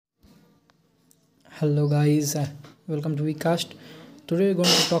Hello guys, welcome to Vcast. Today we're going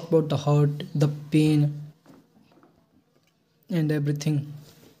to talk about the hurt, the pain, and everything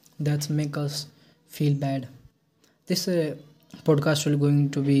that make us feel bad. This podcast will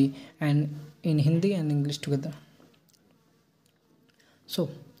going to be in Hindi and English together. So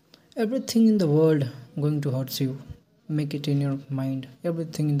everything in the world going to hurt you. Make it in your mind.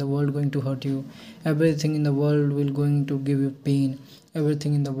 Everything in the world going to hurt you. Everything in the world will going to give you pain.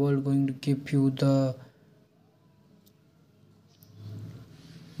 Everything in the world going to give you the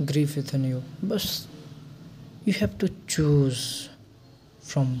grief within you. But you have to choose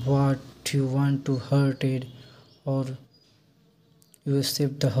from what you want to hurt it, or you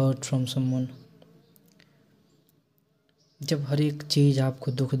accept the hurt from someone. जब हर एक चीज़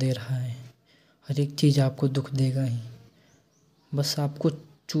आपको दुख दे रहा है, हर एक चीज़ आपको दुख देगा ही, बस आपको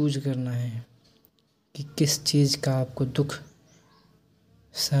चूज करना है कि किस चीज़ का आपको दुख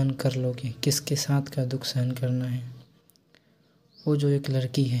सहन कर लोगे, किसके साथ का दुख सहन करना है। वो जो एक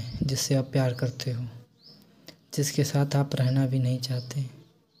लड़की है जिससे आप प्यार करते हो, जिसके साथ आप रहना भी नहीं चाहते,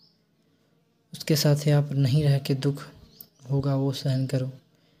 उसके साथ ही आप नहीं रह के दुख होगा वो सहन करो,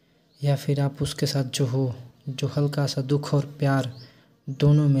 या फिर आप उसके साथ जो हो, जो हल्का सा दुख और प्यार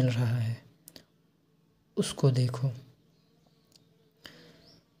दोनों मिल रहा है, उसको देखो।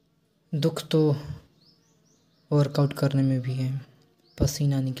 दुख तो वर्कआउट करने में भी है,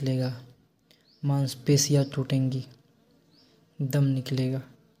 पसीना निकलेगा, मांसपेशियाँ टूटेंगी, दम निकलेगा।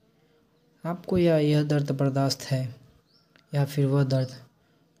 आपको यह दर्द बर्दाश्त है, या फिर वह दर्द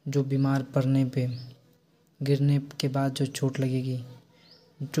जो बीमार पड़ने पे, गिरने के बाद जो चोट लगेगी,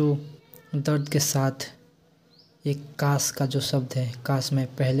 जो दर्द के साथ एक काश का जो शब्द है, काश मैं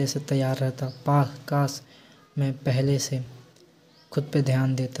पहले से तैयार रहता, काश मैं पहले से खुद पे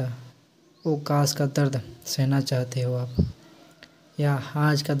ध्यान देता, वो काश का दर्द सहना चाहते हो आप, या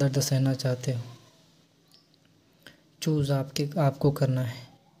आज का दर्द सहना चाहते हो। चूज़ आपको करना है।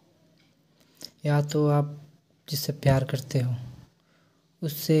 या तो आप जिससे प्यार करते हो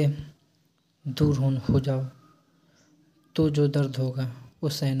उससे दूर हो जाओ, तो जो दर्द होगा वो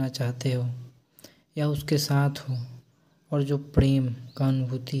सहना चाहते हो, या उसके साथ हो और जो प्रेम का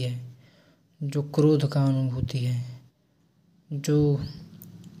अनुभूति है, जो क्रोध का अनुभूति है, जो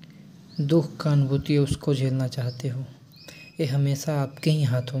दुख का अनुभूति है, उसको झेलना चाहते हो। ये हमेशा आपके ही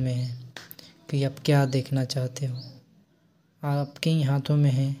हाथों में है कि आप क्या देखना चाहते हो। आपके ही हाथों में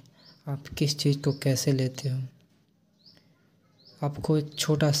है आप किस चीज़ को कैसे लेते हो। आपको एक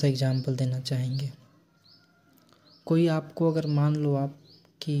छोटा सा एग्जाम्पल देना चाहेंगे। कोई आपको, अगर मान लो आप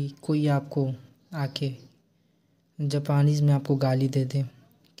कि कोई आपको आके जापानीज़ में आपको गाली दे दे,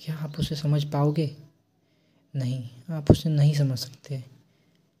 क्या आप उसे समझ पाओगे? नहीं, आप उसे नहीं समझ सकते,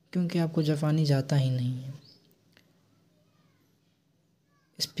 क्योंकि आपको जापानी आता ही नहीं है।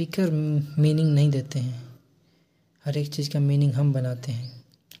 स्पीकर मीनिंग नहीं देते हैं, हर एक चीज़ का मीनिंग हम बनाते हैं।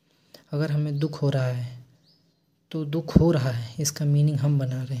 अगर हमें दुख हो रहा है तो दुख हो रहा है, इसका मीनिंग हम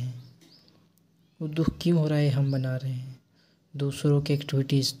बना रहे हैं। वो दुख क्यों हो रहा है हम बना रहे हैं। दूसरों के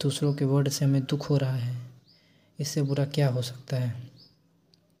एक्टिविटीज़, दूसरों के वर्ड से हमें दुख हो रहा है, इससे बुरा क्या हो सकता है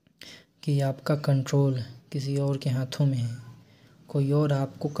कि आपका कंट्रोल किसी और के हाथों में है। कोई और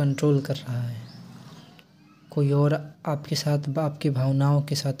आपको कंट्रोल कर रहा है, कोई और आपके साथ, आपकी भावनाओं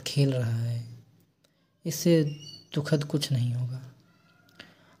के साथ खेल रहा है। इससे दुखद कुछ नहीं होगा।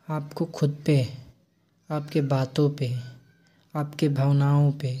 आपको खुद पे, आपके बातों पे, आपके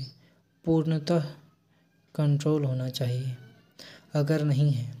भावनाओं पे पूर्णतः कंट्रोल होना चाहिए। अगर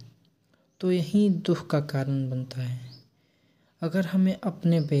नहीं है तो यही दुख का कारण बनता है। अगर हमें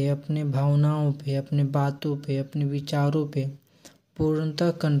अपने पे, अपने भावनाओं पे, अपने बातों पे, अपने विचारों पे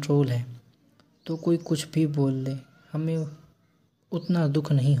पूर्णतः कंट्रोल है, तो कोई कुछ भी बोल दे, हमें उतना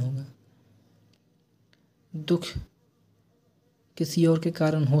दुख नहीं होगा। दुख किसी और के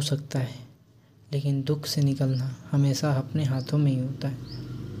कारण हो सकता है, लेकिन दुख से निकलना हमेशा अपने हाथों में ही होता है।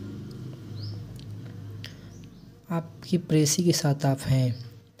 आपकी प्रेसी के साथ आप हैं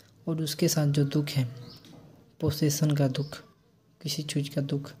और उसके साथ जो दुख है, पोसेसन का दुख, किसी चीज़ का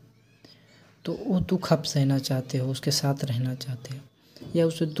दुख, तो वो दुख आप सहना चाहते हो, उसके साथ रहना चाहते हो, या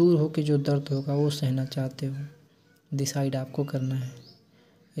उससे दूर होकर जो दर्द होगा वो सहना चाहते हो। डिसाइड आपको करना है।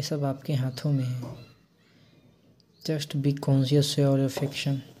 ये सब आपके हाथों में है। Just be conscious your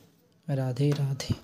affection. Radhe Radhe.